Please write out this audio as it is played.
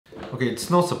Okay, it's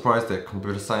no surprise that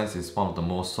computer science is one of the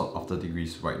most sought after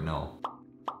degrees right now.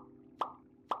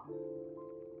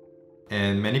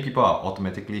 And many people are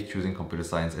automatically choosing computer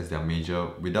science as their major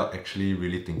without actually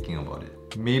really thinking about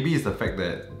it. Maybe it's the fact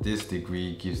that this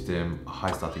degree gives them a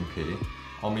high starting pay,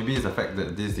 or maybe it's the fact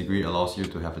that this degree allows you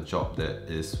to have a job that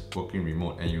is working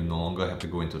remote and you no longer have to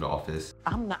go into the office.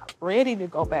 I'm not ready to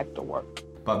go back to work.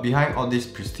 But behind all this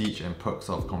prestige and perks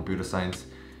of computer science,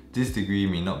 this degree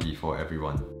may not be for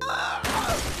everyone.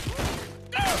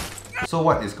 So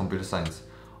what is computer science?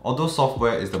 Although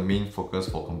software is the main focus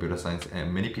for computer science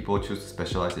and many people choose to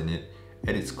specialize in it,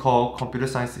 at its core, computer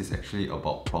science is actually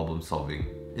about problem solving.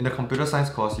 In the computer science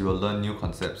course, you will learn new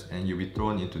concepts and you'll be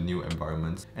thrown into new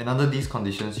environments. And under these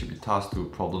conditions, you'll be tasked to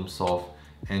problem solve.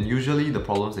 And usually the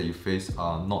problems that you face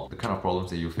are not the kind of problems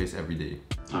that you face every day.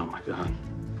 Oh my god.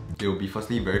 They will be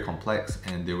firstly very complex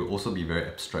and they will also be very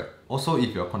abstract. Also,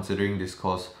 if you're considering this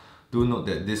course, do note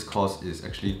that this course is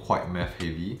actually quite math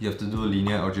heavy. You have to do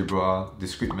linear algebra,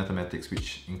 discrete mathematics,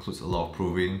 which includes a lot of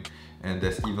proving, and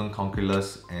there's even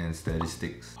calculus and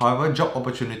statistics. However, job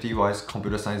opportunity wise,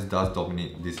 computer science does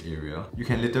dominate this area. You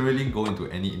can literally go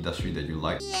into any industry that you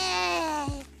like.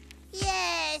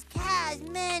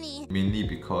 Mainly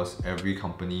because every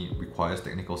company requires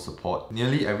technical support.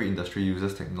 Nearly every industry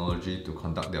uses technology to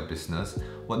conduct their business.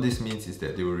 What this means is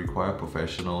that they will require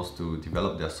professionals to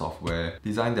develop their software,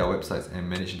 design their websites and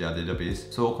manage their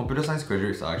database. So computer science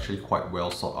graduates are actually quite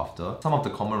well sought after. Some of the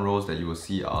common roles that you will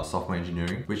see are software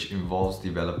engineering, which involves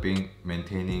developing,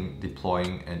 maintaining,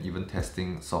 deploying and even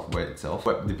testing software itself.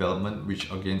 Web development,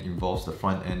 which again involves the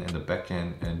front end and the back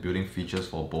end and building features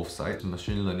for both sides.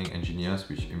 Machine learning engineers,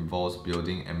 which involves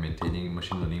building and maintaining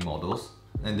machine learning models.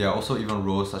 And there are also even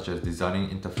roles such as designing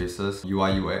interfaces,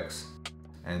 UI UX,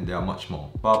 and there are much more.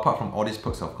 But apart from all these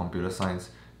perks of computer science,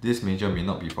 this major may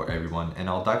not be for everyone, and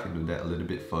I'll dive into that a little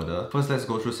bit further. First, let's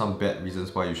go through some bad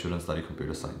reasons why you shouldn't study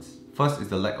computer science. First is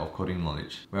the lack of coding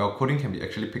knowledge. Well, coding can be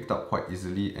actually picked up quite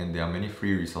easily and there are many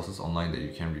free resources online that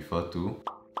you can refer to.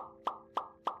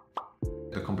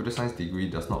 The computer science degree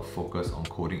does not focus on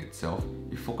coding itself,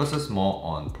 it focuses more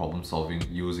on problem solving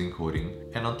using coding.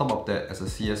 And on top of that, as a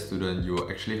CS student, you will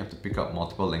actually have to pick up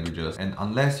multiple languages, and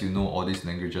unless you know all these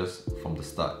languages from the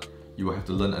start, you will have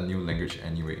to learn a new language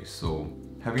anyway. So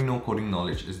having no coding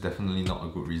knowledge is definitely not a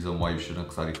good reason why you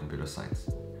shouldn't study computer science.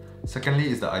 Secondly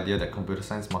is the idea that computer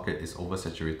science market is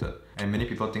oversaturated, and many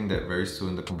people think that very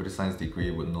soon the computer science degree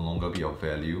would no longer be of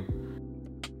value.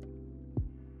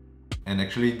 And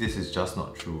actually this is just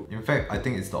not true. In fact, I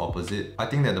think it's the opposite. I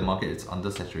think that the market is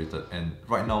undersaturated and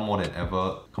right now more than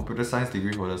ever, computer science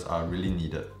degree holders are really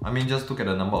needed. I mean, just look at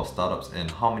the number of startups and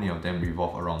how many of them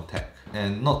revolve around tech.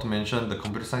 And not to mention, the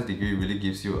computer science degree really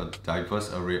gives you a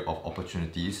diverse array of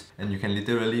opportunities and you can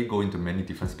literally go into many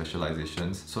different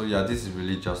specializations. So yeah, this is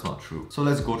really just not true. So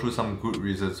let's go through some good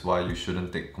reasons why you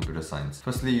shouldn't take computer science.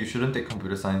 Firstly, you shouldn't take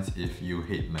computer science if you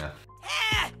hate math.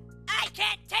 I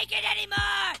can't take it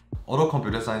anymore! Although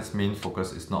computer science main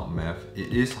focus is not math,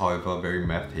 it is however very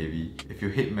math heavy. If you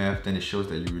hate math, then it shows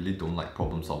that you really don't like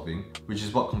problem solving, which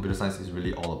is what computer science is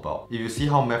really all about. If you see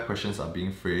how math questions are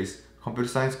being phrased, computer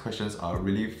science questions are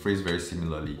really phrased very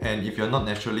similarly. And if you're not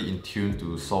naturally in tune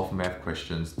to solve math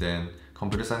questions, then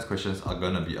computer science questions are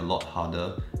gonna be a lot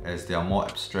harder as they are more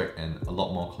abstract and a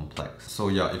lot more complex. So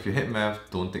yeah, if you hate math,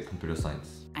 don't take computer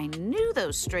science. I knew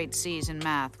those straight C's in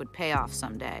math would pay off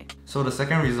someday. So the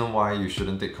second reason why you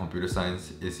shouldn't take computer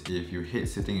science is if you hate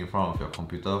sitting in front of your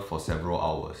computer for several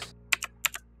hours.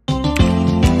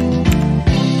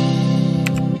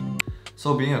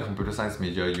 So being a computer science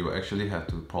major, you will actually have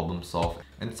to problem solve,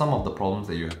 and some of the problems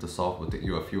that you have to solve will take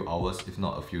you a few hours, if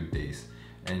not a few days.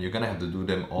 And you're gonna have to do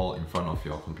them all in front of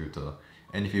your computer.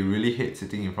 And if you really hate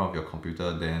sitting in front of your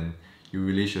computer, then you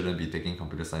really shouldn't be taking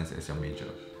computer science as your major.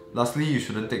 Lastly, you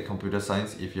shouldn't take computer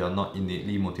science if you are not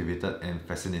innately motivated and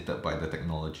fascinated by the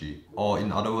technology. Or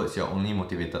in other words, you are only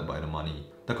motivated by the money.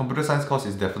 The computer science course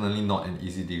is definitely not an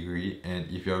easy degree, and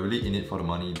if you are really in it for the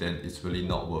money, then it's really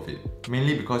not worth it.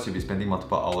 Mainly because you'll be spending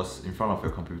multiple hours in front of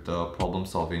your computer problem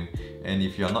solving, and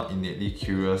if you are not innately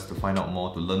curious to find out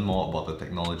more, to learn more about the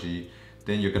technology,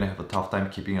 then you're gonna have a tough time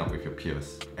keeping up with your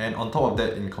peers. And on top of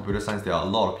that, in computer science, there are a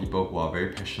lot of people who are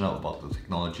very passionate about the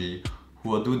technology, who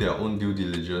will do their own due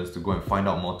diligence to go and find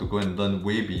out more, to go and learn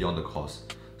way beyond the course.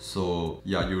 So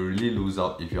yeah, you really lose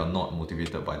out if you're not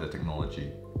motivated by the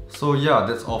technology. So yeah,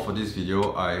 that's all for this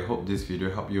video. I hope this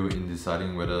video helped you in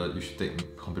deciding whether you should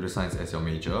take computer science as your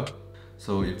major.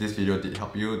 So if this video did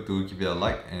help you, do give it a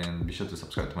like and be sure to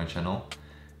subscribe to my channel.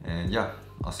 And yeah,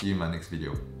 I'll see you in my next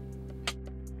video.